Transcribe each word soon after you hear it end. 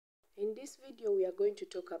in this video we are going to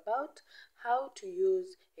talk about how to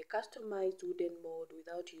use a customized wooden mold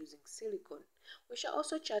without using silicone. We shall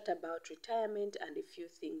also chat about retirement and a few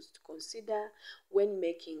things to consider when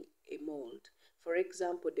making a mold. For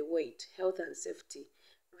example, the weight, health and safety,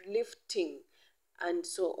 lifting, and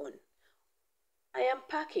so on. I am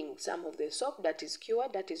packing some of the soap that is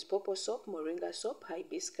cured, that is pawpaw soap, moringa soap,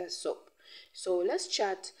 hibiscus soap. So let's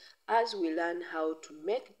chat as we learn how to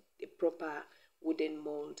make the proper wooden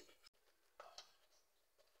mold.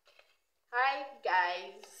 Hi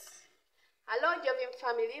guys, hello Jovim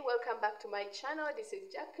family, welcome back to my channel. This is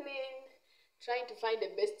Jacqueline, trying to find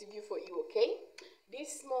the best view for you. Okay,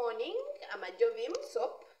 this morning I'm at Jovim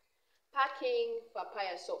soap packing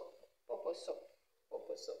papaya soap, pawpaw soap.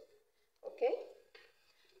 Okay,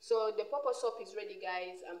 so the pawpaw soap is ready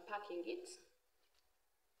guys. I'm packing it,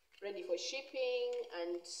 ready for shipping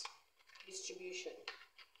and distribution.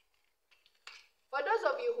 For those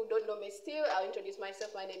of you who don't know me still, I'll introduce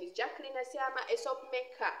myself. My name is Jacqueline Asiama, a soap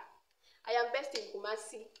maker. I am based in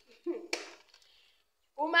Kumasi.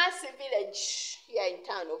 Kumasi village here in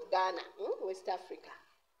town of Ghana, West Africa.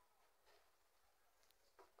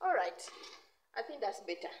 Alright, I think that's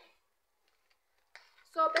better.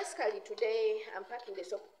 So basically today I'm packing the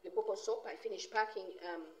soap, the pawpaw soap. I finished packing,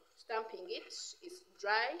 stamping it. It's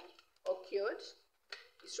dry or cured.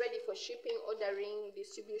 It's ready for shipping, ordering,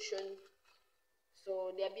 distribution.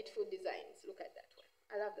 So they are beautiful designs. Look at that one.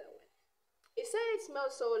 I love that one. It says it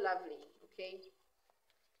smells so lovely. Okay.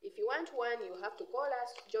 If you want one, you have to call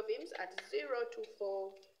us Jovims at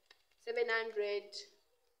 024 700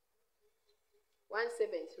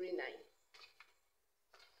 1739.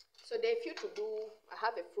 So there are a few to do. I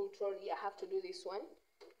have a fruit trolley. I have to do this one,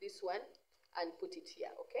 and put it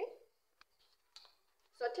here. Okay.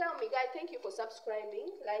 So tell me, guys. Thank you for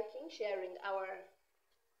subscribing, liking, sharing our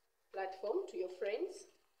platform to your friends.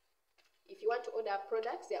 If you want to order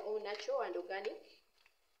products, they are all natural and organic.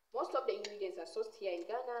 Most of the ingredients are sourced here in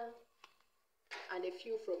Ghana and a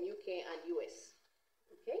few from UK and US.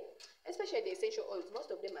 Okay, especially the essential oils,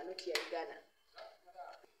 most of them are not here in Ghana.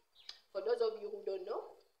 For those of you who don't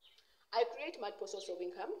know, I create multiple sources of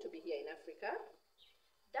income to be here in Africa.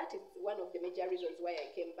 That is one of the major reasons why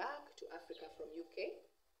I came back to Africa from UK.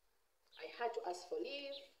 I had to ask for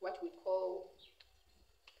leave, what we call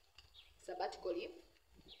sabbatical leave,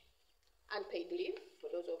 unpaid leave,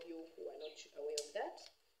 for those of you who are not aware of that.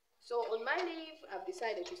 So on my leave, I've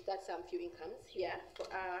decided to start some few incomes here for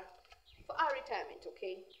our retirement.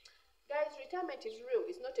 Okay, guys, retirement is real.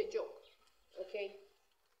 It's not a joke. Okay,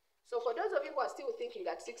 so for those of you who are still thinking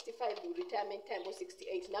that 65 is retirement time or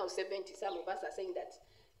 68, now 70, some of us are saying that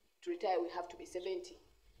to retire we have to be 70.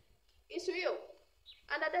 It's real.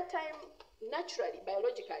 And at that time, naturally,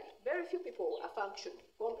 biologically, very few people are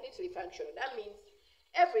completely functional. That means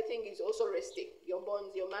everything is also resting. Your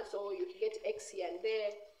bones, your muscle, you get X here and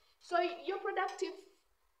there. So your productivity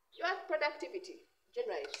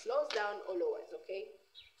generally slows down or lowers, okay?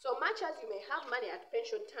 So much as you may have money at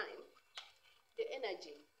pension time, the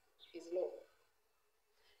energy is low.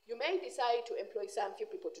 You may decide to employ some few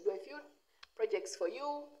people to do a few projects for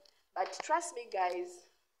you, but trust me, guys,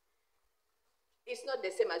 it's not the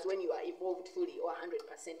same as when you are involved fully or 100%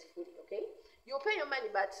 fully, okay? You pay your money,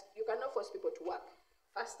 but you cannot force people to work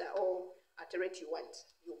faster or at a rate you want.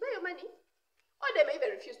 You pay your money, or they may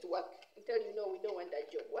even refuse to work and tell you, no, we don't want that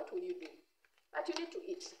job. What will you do? But you need to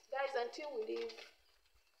eat. Guys, until we leave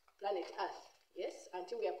planet Earth, yes,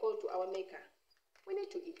 until we are called to our maker, we need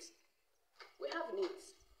to eat. We have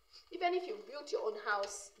needs. Even if you built your own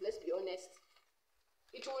house, let's be honest,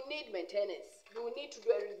 it will need maintenance. You will need to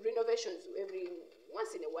do renovations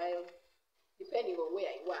once in a while, depending on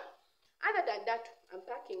where you are. Other than that, I'm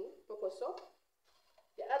packing pawpaw soap.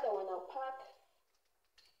 The other one I'll pack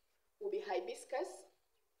will be hibiscus.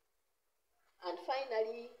 And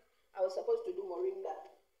finally, I was supposed to do moringa.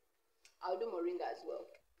 I'll do moringa as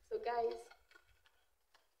well. So guys,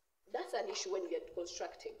 that's an issue when you're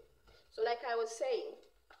constructing. So like I was saying,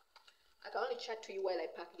 I can only chat to you while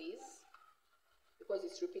I pack these, because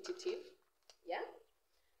it's repetitive, yeah?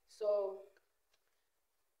 So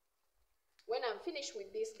when I'm finished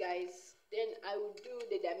with this, guys, then I will do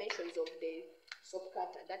the dimensions of the soap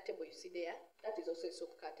cutter. That table you see there, that is also a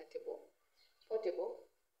soap cutter table. Portable,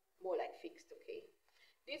 more like fixed, okay?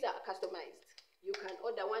 These are customized. You can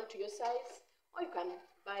order one to your size, or you can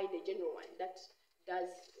buy the general one that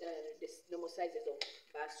does the normal sizes of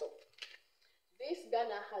bar soap. This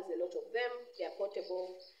Ghana has a lot of them. They are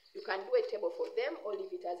portable. You can do a table for them or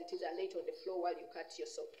leave it as it is and lay it on the floor while you cut your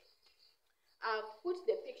soap. I've put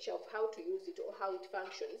the picture of how to use it or how it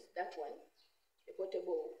functions, that one, the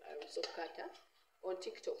portable soap cutter, on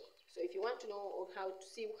TikTok. So if you want to know how to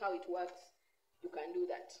see how it works, you can do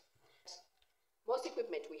that. Most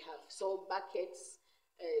equipment we have, so buckets,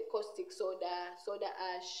 caustic soda, soda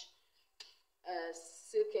ash,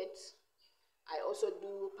 silicate. I also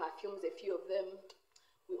do perfumes, a few of them.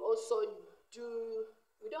 We also do,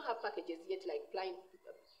 we don't have packages yet, like plain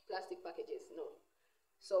plastic packages, no.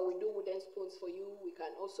 So we do wooden spoons for you. We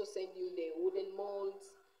can also send you the wooden molds.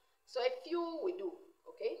 So a few we do,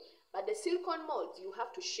 okay? But the silicone molds, you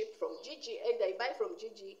have to ship from Gigi. Either you buy from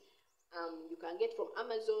Gigi, you can get from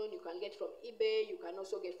Amazon, you can get from eBay, you can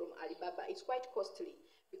also get from Alibaba. It's quite costly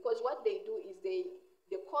because what they do is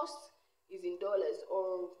the cost is in dollars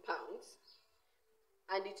or pounds,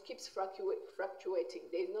 and it keeps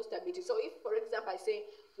fluctuating. There is no stability. So if, for example, I say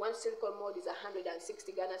one silicone mold is 160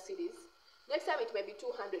 Ghana cedis, next time it may be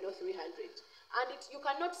 200 or 300, and you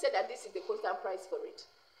cannot say that this is the constant price for it.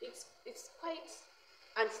 It's quite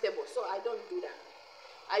unstable, so I don't do that.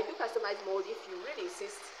 I do customized mold. If you really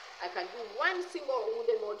insist, I can do one single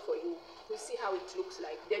wooden mold for you to see how it looks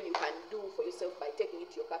like. Then you can do for yourself by taking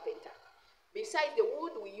it to your carpenter. Besides, the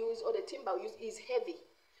wood we use or the timber we use is heavy.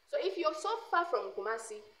 So if you're so far from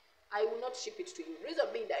Kumasi, I will not ship it to you. Reason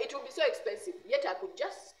being that it will be so expensive. Yet I could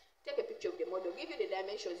just take a picture of the model, give you the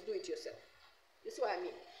dimensions, do it yourself. You see what I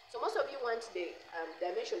mean? So most of you want the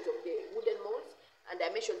dimensions of the wooden molds and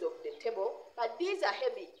dimensions of the table, but these are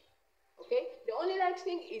heavy. Okay? The only light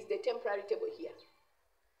thing is the temporary table here.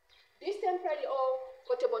 This temporary or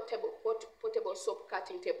portable table, portable soap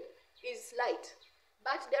cutting table is light,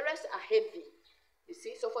 but the rest are heavy. You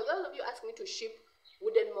see? So for those of you asking me to ship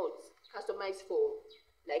wooden molds customized for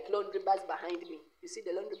like laundry bars behind me, you see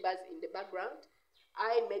the laundry bars in the background?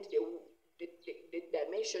 I made the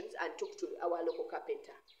dimensions and took to our local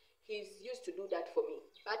carpenter. He's used to do that for me,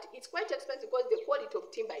 but it's quite expensive because the quality of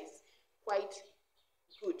timber is quite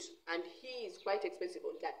good, and he is quite expensive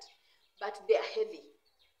on that, but they are heavy.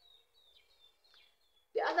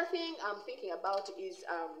 The other thing I'm thinking about is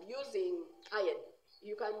using iron.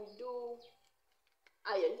 You can do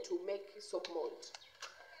iron to make soap molds,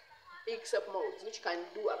 big soap molds, which can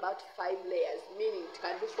do about 5 layers, meaning it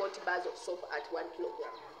can do 40 bars of soap at 1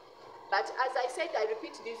 kilogram. But as I said, I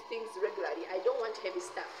repeat these things regularly. I don't want heavy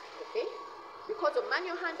stuff, okay? Because of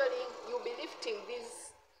manual handling, you'll be lifting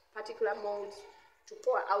these particular molds to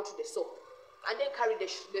pour out the soap and then carry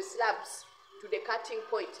the slabs to the cutting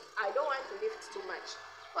point. I don't want to lift too much.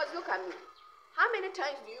 Because look at me. How many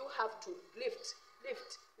times do you have to lift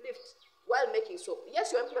while making soap?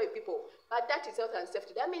 Yes, you employ people, but that is health and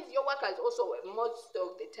safety. That means your workers also, most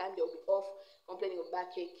of the time, they'll be off complaining of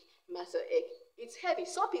backache, muscle ache. It's heavy.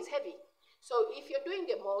 Soap is heavy. So if you're doing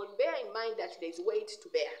the mold, bear in mind that there's weight to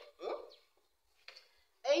bear.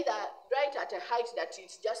 Either right at a height that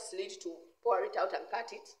it's just slid to pour it out and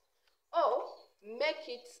cut it, or make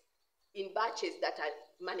it in batches that are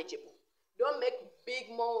manageable. Don't make big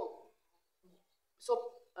soap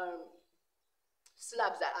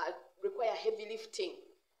slabs that require heavy lifting.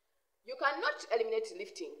 You cannot eliminate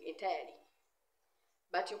lifting entirely,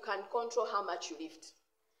 but you can control how much you lift.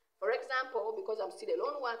 For example, because I'm still a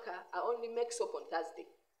lone worker, I only make soap on Thursday.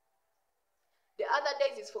 The other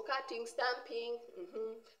days is for cutting, stamping,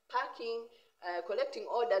 packing, collecting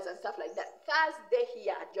orders and stuff like that. Thursday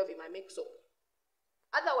here at Jovim, I make soap.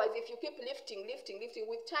 Otherwise, if you keep lifting,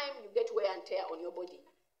 with time you get wear and tear on your body.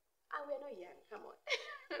 We're not young, come on.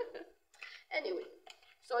 Anyway,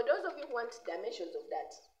 so those of you who want dimensions of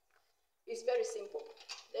that, it's very simple.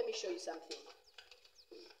 Let me show you something.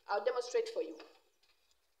 I'll demonstrate for you.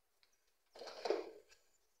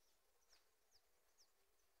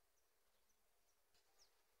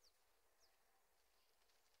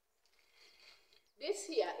 This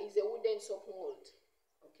here is a wooden soap mold,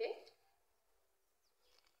 okay?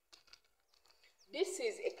 This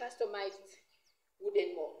is a customized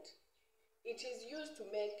wooden mold. It is used to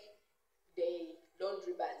make the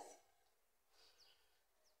laundry bars.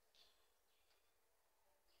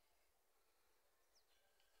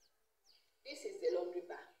 This is the laundry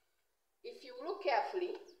bar. If you look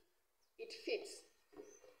carefully, it fits.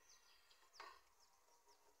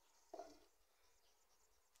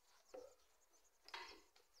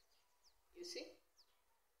 You see?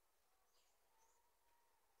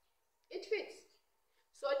 It fits.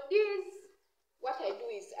 So this, what I do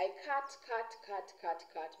is I cut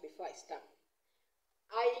before I stamp.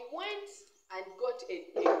 I went and got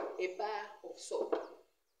a bar of soap.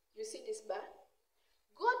 You see this bar?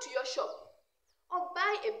 Go to your shop or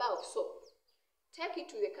buy a bar of soap. Take it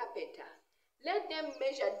to the carpenter. Let them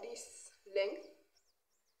measure this length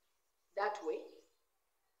that way.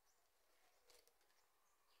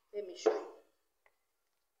 Let me show you.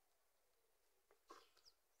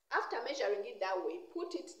 are measuring it that way,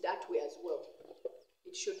 put it that way as well.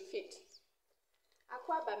 It should fit.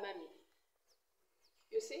 Akwaba mami.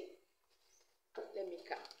 You see? Let me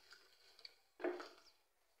come.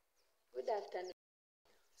 Good afternoon.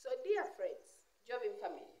 So dear friends, Jovin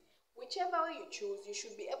family, whichever way you choose, you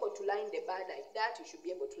should be able to line the bar like that. You should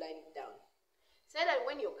be able to line it down. Say that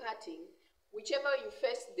when you're cutting, whichever you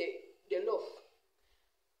face the loaf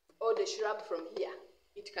or the shrub from here,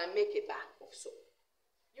 it can make a bar of soap.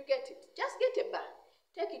 You get it? Just get a bar.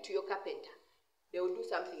 Take it to your carpenter. They will do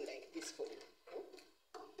something like this for you.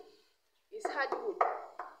 It's hardwood.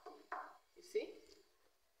 You see?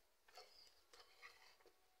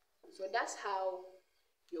 So that's how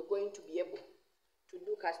you're going to be able to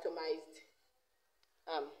do customized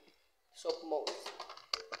soap molds.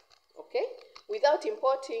 Okay? Without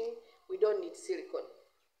importing, we don't need silicone.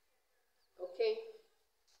 Okay?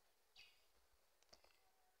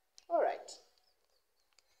 All right.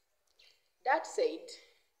 That said,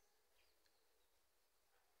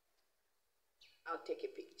 I'll take a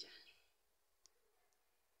picture.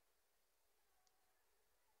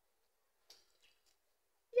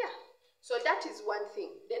 Yeah, so that is one thing.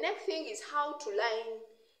 The next thing is how to line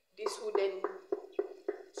this wooden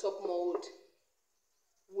soap mold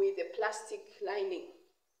with a plastic lining.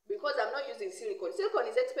 Because I'm not using silicone. Silicone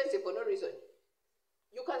is expensive for no reason.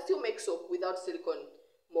 You can still make soap without silicone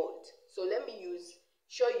mold. So let me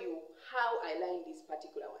show you how I line these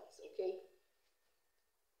particular ones, okay?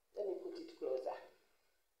 Let me put it closer.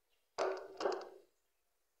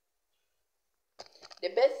 The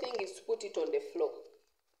best thing is to put it on the floor.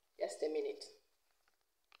 Just a minute.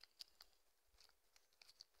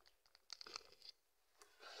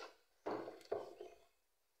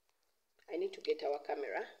 I need to get our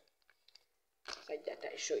camera such that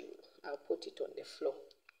I show you. I'll put it on the floor.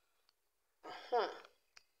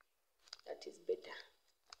 That is better.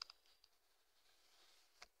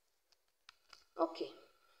 Okay.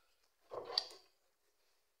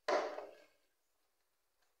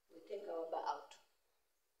 We take our bar out.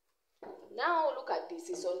 Now look at this.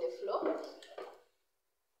 It's on the floor.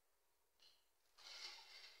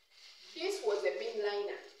 This was a bin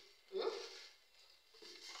liner.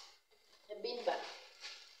 A bin bar.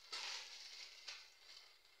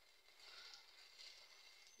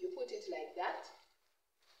 You put it like that.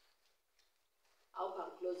 I'll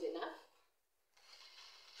come close enough.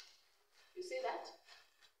 You see that?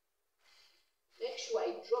 Make sure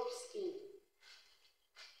it drops in.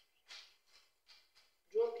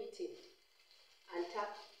 Drop it in and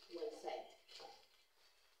tap one side.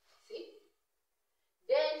 See?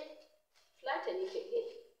 Then flatten it again.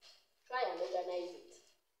 Try and organize it.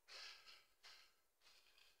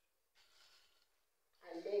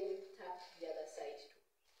 And then tap the other side too.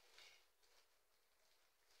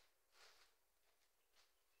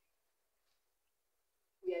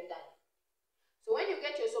 We are done. So when you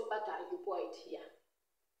get your soap butter, you pour it here.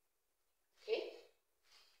 Okay?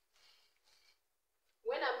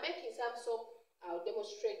 When I'm making some soap, I'll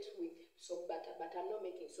demonstrate with soap butter, but I'm not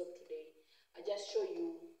making soap today. I just show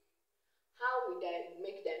you how we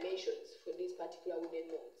make dimensions for these particular wooden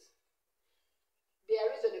molds. They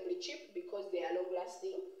are reasonably cheap because they are long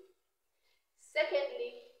lasting.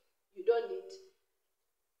 Secondly, you don't need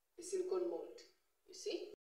a silicone mold. You see?